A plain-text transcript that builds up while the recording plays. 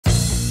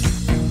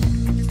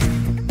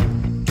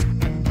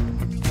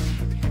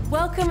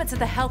Welcome to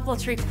the Health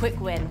Lottery Quick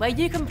Win, where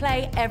you can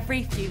play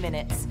every few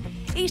minutes.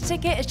 Each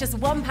ticket is just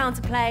 £1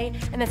 to play,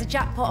 and there's a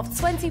jackpot of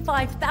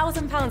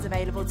 £25,000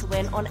 available to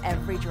win on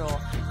every draw.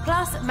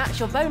 Plus, match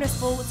your bonus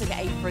ball to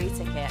get a free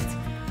ticket.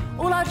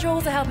 All our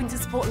draws are helping to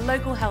support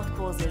local health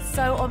causes,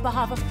 so on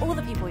behalf of all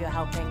the people you're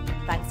helping,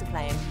 thanks for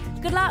playing.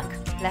 Good luck,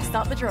 let's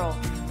start the draw.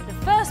 The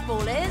first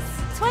ball is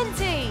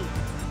 20.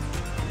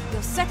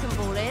 Your second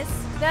ball is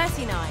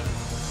 39.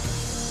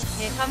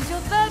 Here comes your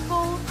third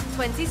ball,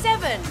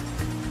 27.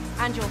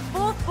 And your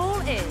fourth ball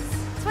is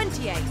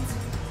 28.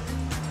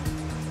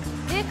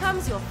 Here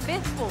comes your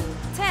fifth ball,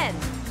 10.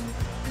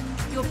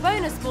 Your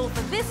bonus ball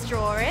for this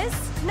draw is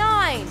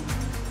 9.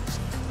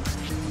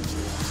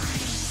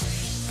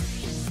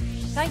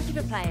 Thank you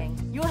for playing.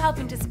 You're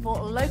helping to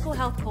support local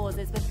health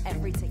causes with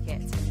every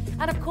ticket.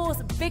 And of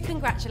course, big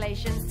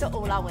congratulations to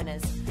all our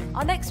winners.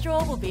 Our next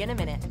draw will be in a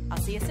minute. I'll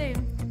see you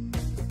soon.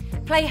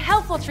 Play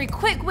Health Lottery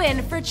Quick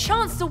Win for a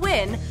chance to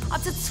win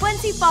up to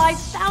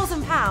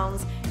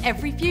 £25,000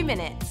 every few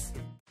minutes.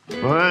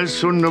 Well,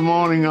 Sunday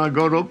morning I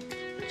got up,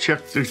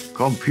 checked the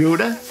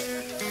computer,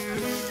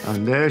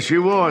 and there she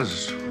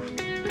was.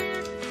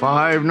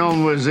 5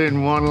 numbers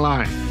in one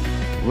line.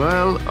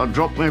 Well, I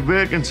dropped my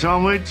bacon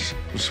sandwich,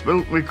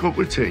 spilt my cup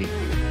of tea.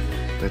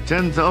 The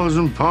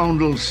 £10,000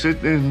 will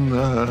sit in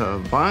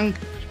the bank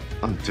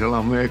until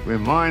I make my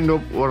mind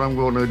up what I'm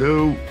going to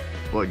do.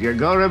 But you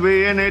gotta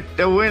be in it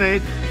to win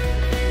it.